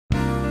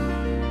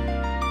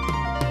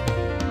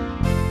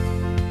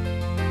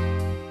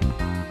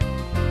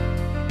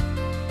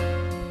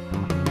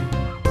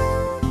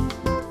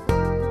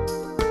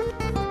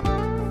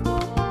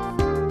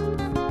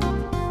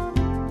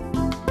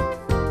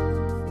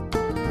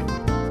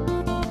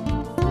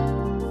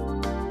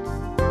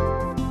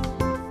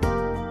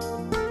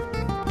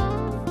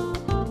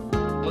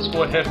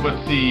go ahead with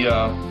the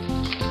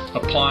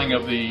applying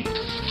of the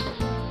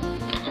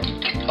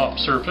top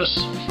surface.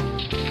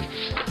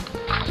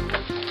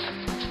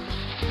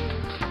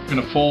 I'm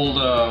going to fold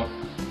a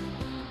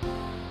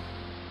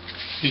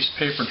piece of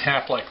paper in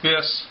half like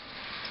this,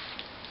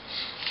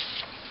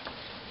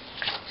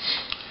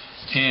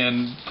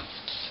 and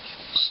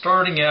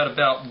starting at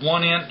about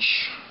 1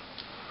 inch,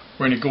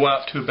 we're going to go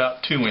out to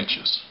about 2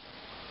 inches.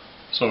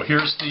 So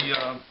here's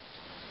the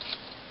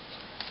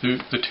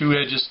two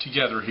edges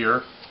together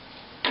here,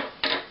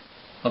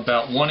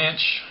 about 1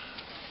 inch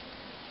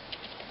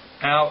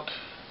out,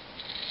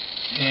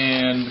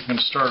 and we're going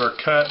to start our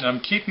cut. And I'm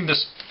keeping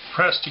this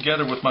pressed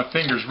together with my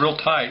fingers real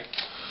tight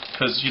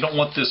because you don't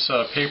want this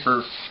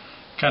paper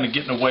kind of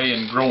getting away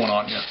and growing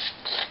on you.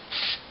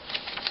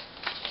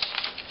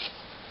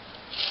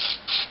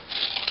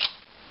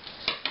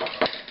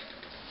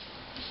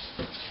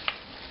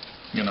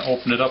 I'm going to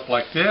open it up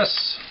like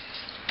this.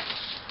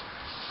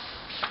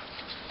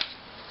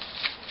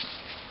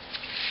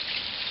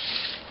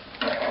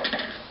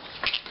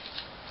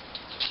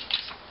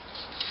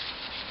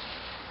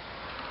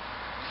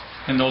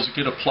 And those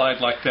get applied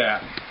like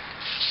that.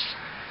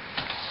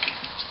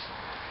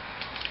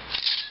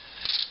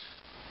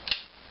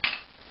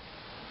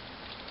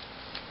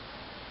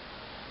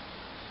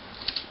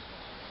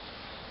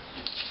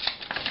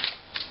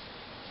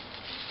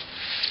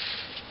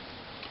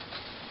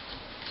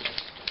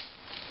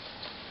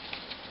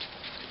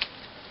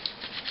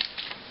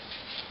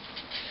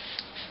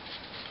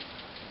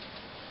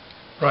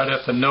 Right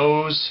at the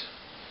nose.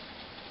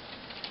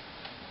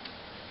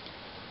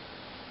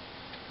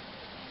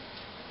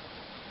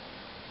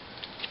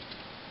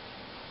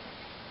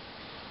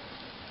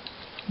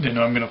 Then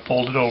I'm going to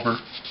fold it over.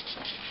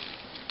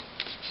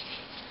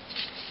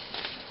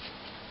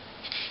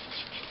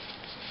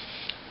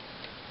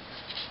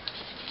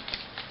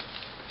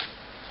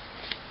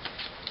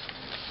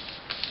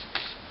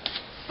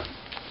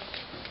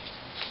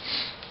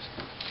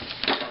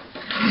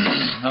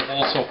 I've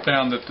also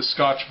found that the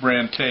Scotch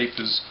brand tape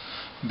is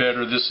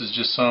better. This is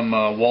just some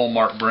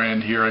Walmart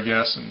brand here, I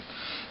guess, and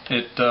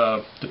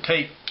the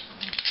tape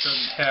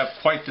doesn't have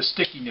quite the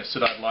stickiness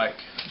that I'd like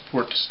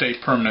for it to stay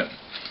permanent.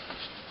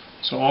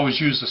 So always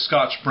use the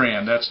Scotch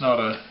brand. That's not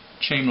a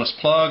shameless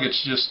plug,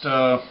 it's just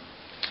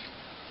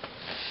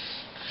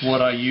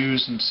what I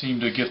use and seem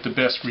to get the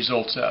best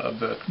results out of,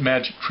 the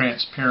Magic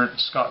Transparent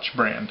Scotch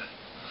brand.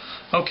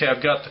 Okay,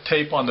 I've got the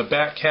tape on the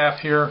back half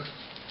here.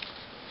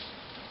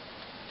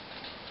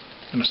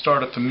 I'm going to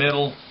start at the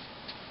middle,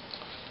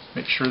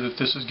 make sure that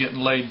this is getting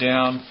laid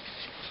down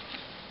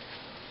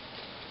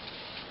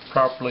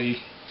properly,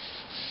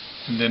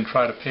 and then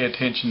try to pay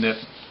attention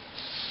that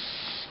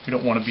we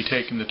don't want to be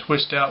taking the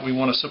twist out, we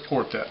want to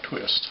support that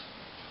twist.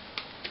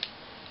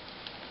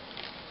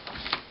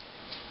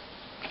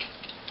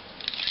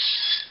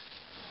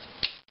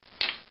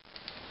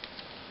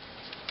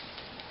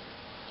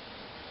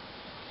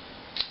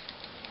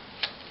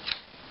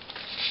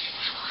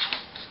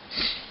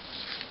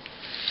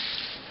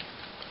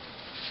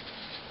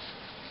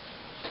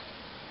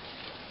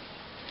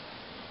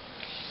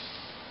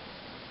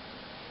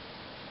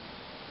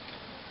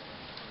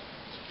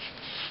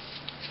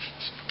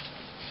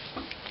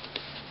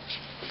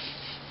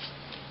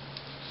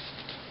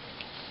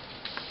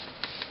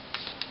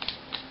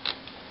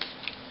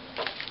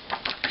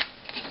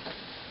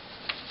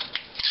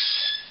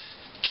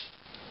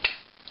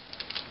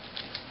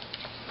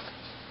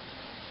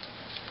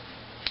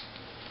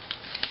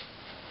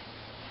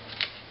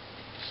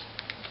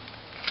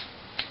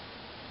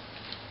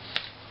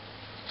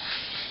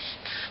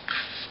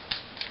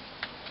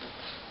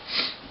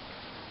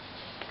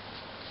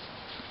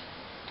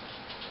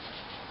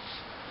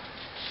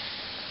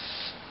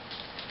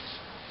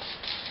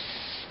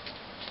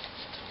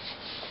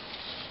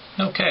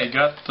 Okay,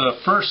 got the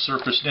first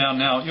surface down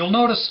now. You'll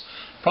notice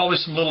probably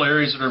some little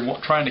areas that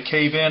are trying to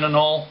cave in and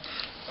all.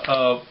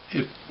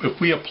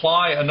 If we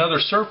apply another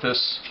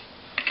surface,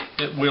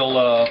 it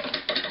will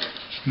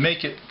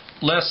make it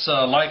less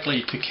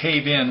likely to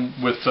cave in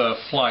with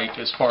flight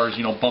as far as,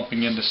 you know,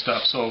 bumping into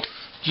stuff. So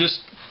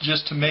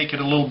just to make it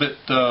a little bit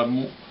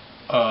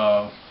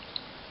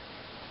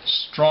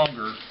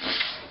stronger,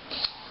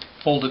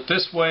 fold it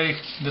this way.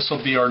 This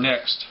will be our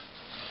next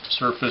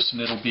surface,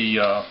 and it'll be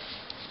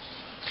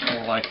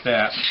more like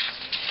that.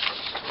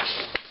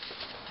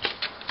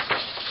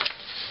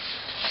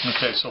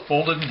 Okay, so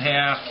fold it in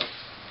half,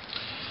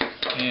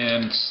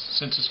 and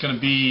since it's going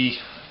to be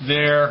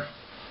there,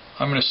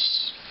 I'm going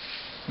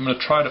to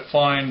try to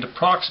find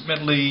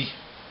approximately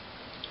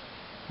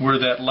where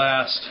that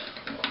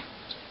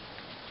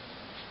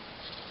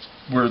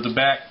where the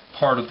back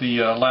part of the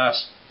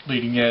last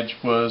leading edge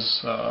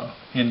was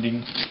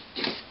ending,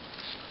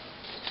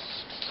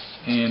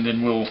 and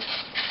then we'll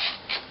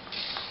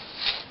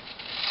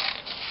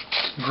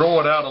grow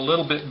it out a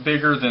little bit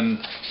bigger than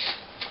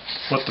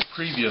what the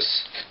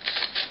previous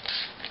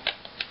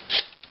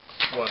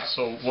was.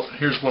 So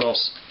here's what I'll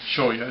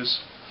show you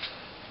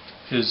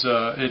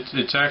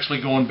it's actually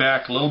going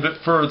back a little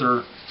bit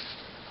further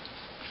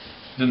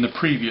than the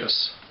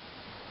previous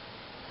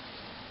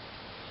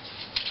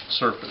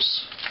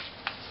surface.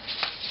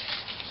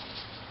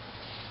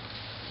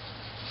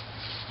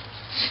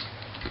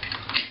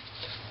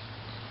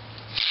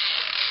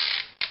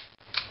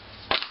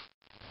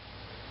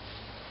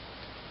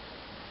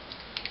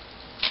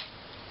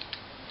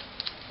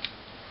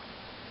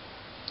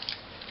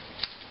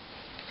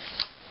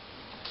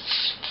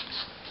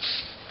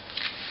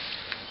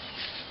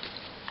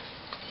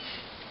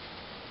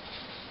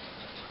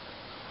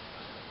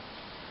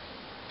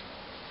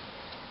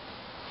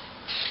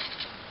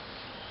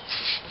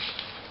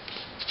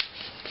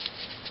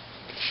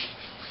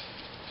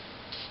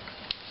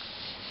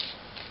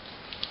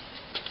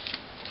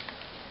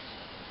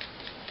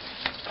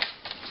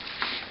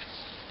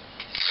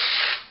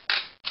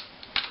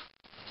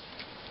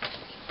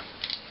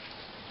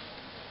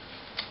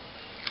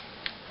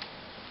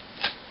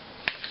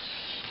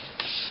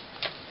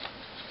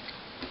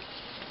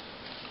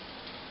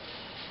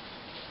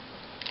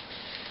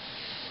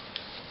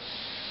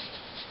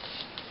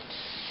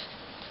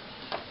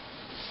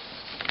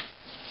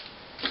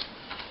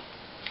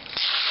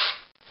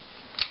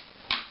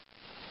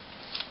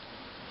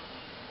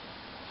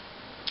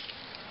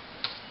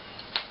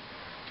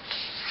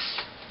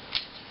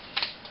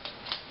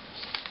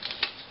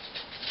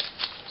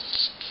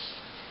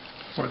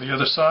 For the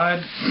other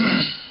side,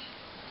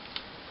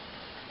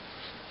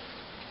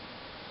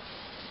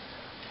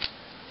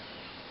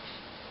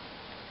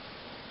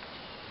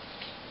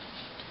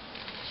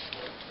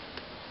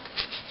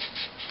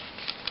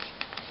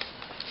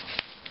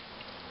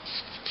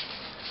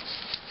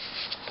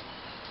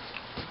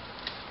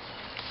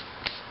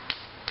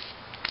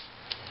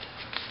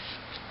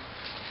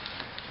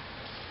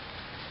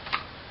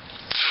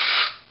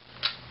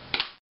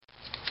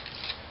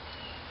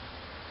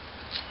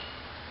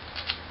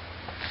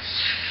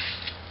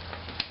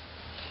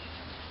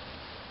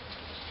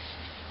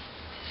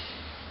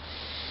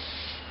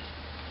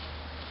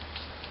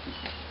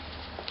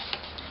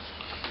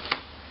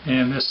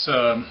 and this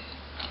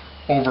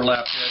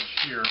overlap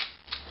edge here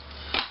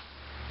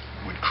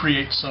would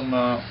create some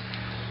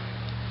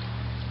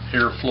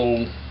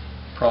airflow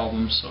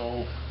problems,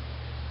 so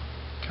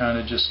kind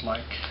of just like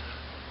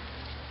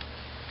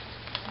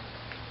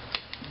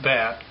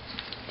that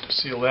to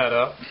seal that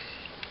up.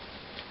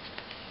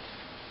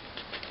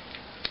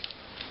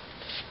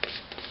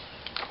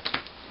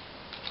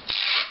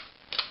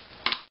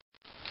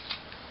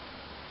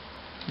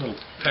 A little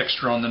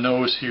extra on the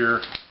nose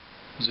here.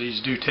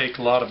 These do take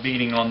a lot of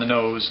beating on the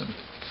nose, and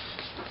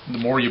the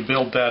more you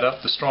build that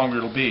up, the stronger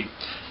it'll be.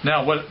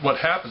 Now what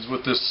happens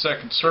with this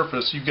second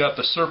surface, you've got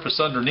the surface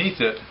underneath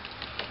it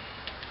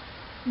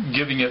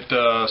giving it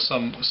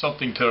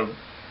something to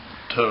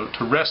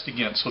rest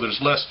against, so there's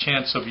less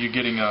chance of you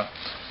getting a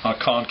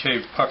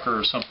concave pucker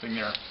or something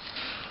there.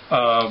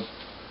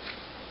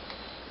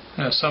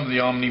 Some of the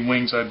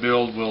OmniWings I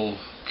build will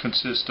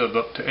consist of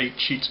up to 8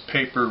 sheets of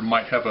paper,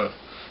 might have a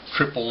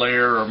triple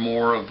layer or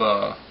more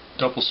of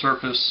double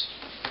surface,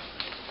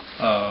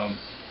 a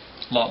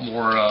lot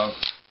more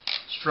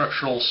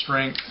structural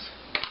strength.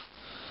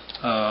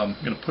 I'm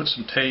going to put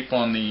some tape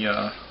on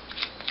the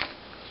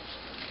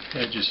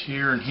edges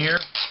here and here,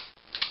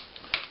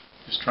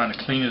 just trying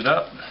to clean it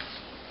up.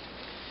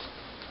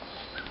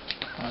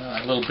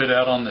 A little bit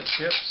out on the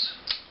tips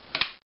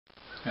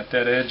at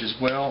that edge as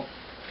well,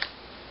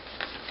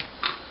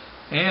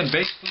 and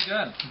basically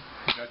done.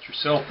 You got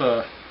yourself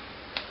a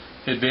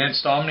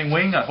advanced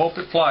OmniWing. I hope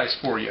it flies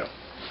for you.